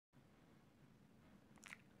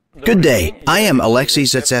Good day, I am Alexei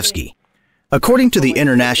Zatsevsky. According to the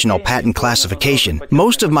International Patent Classification,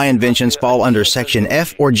 most of my inventions fall under Section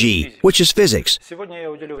F or G, which is physics.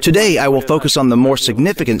 Today I will focus on the more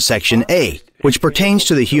significant Section A, which pertains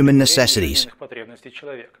to the human necessities.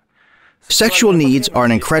 Sexual needs are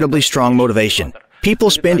an incredibly strong motivation. People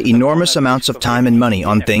spend enormous amounts of time and money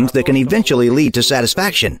on things that can eventually lead to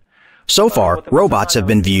satisfaction. So far, robots have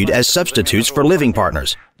been viewed as substitutes for living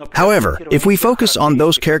partners. However, if we focus on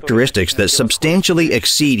those characteristics that substantially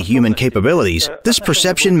exceed human capabilities, this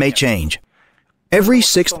perception may change. Every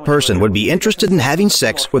sixth person would be interested in having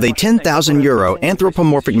sex with a 10,000 euro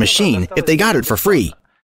anthropomorphic machine if they got it for free.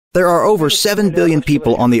 There are over 7 billion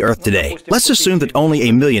people on the earth today. Let's assume that only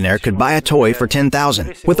a millionaire could buy a toy for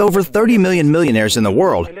 10,000. With over 30 million millionaires in the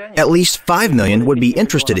world, at least 5 million would be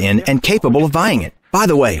interested in and capable of buying it. By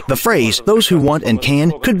the way, the phrase, "those who want and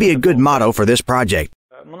can," could be a good motto for this project.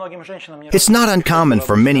 It's not uncommon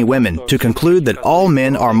for many women to conclude that all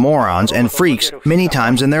men are morons and freaks many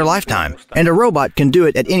times in their lifetime, and a robot can do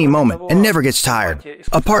it at any moment and never gets tired.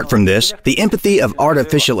 Apart from this, the empathy of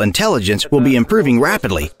artificial intelligence will be improving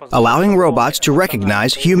rapidly, allowing robots to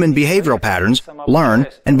recognize human behavioral patterns, learn,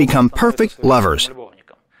 and become perfect lovers.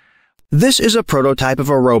 This is a prototype of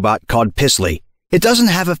a robot called Pisli. It doesn't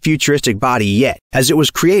have a futuristic body yet, as it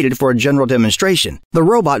was created for a general demonstration. The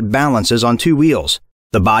robot balances on 2 wheels.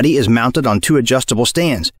 The body is mounted on 2 adjustable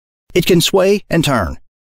stands. It can sway and turn.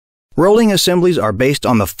 Rolling assemblies are based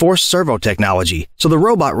on the force servo technology, so the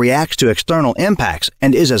robot reacts to external impacts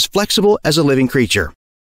and is as flexible as a living creature.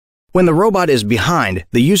 When the robot is behind,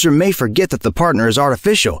 the user may forget that the partner is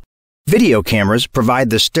artificial. Video cameras provide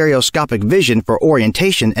the stereoscopic vision for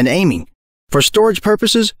orientation and aiming. For storage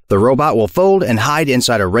purposes, the robot will fold and hide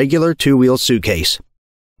inside a regular 2-wheel suitcase.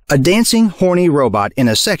 A dancing, horny robot in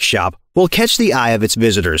a sex shop will catch the eye of its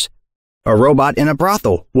visitors. A robot in a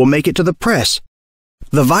brothel will make it to the press.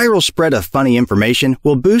 The viral spread of funny information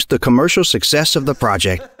will boost the commercial success of the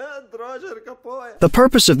project. The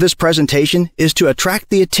purpose of this presentation is to attract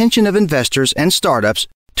the attention of investors and startups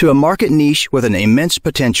to a market niche with an immense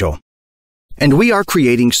potential. And we are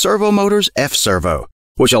creating Servo Motors F-Servo,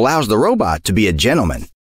 which allows the robot to be a gentleman.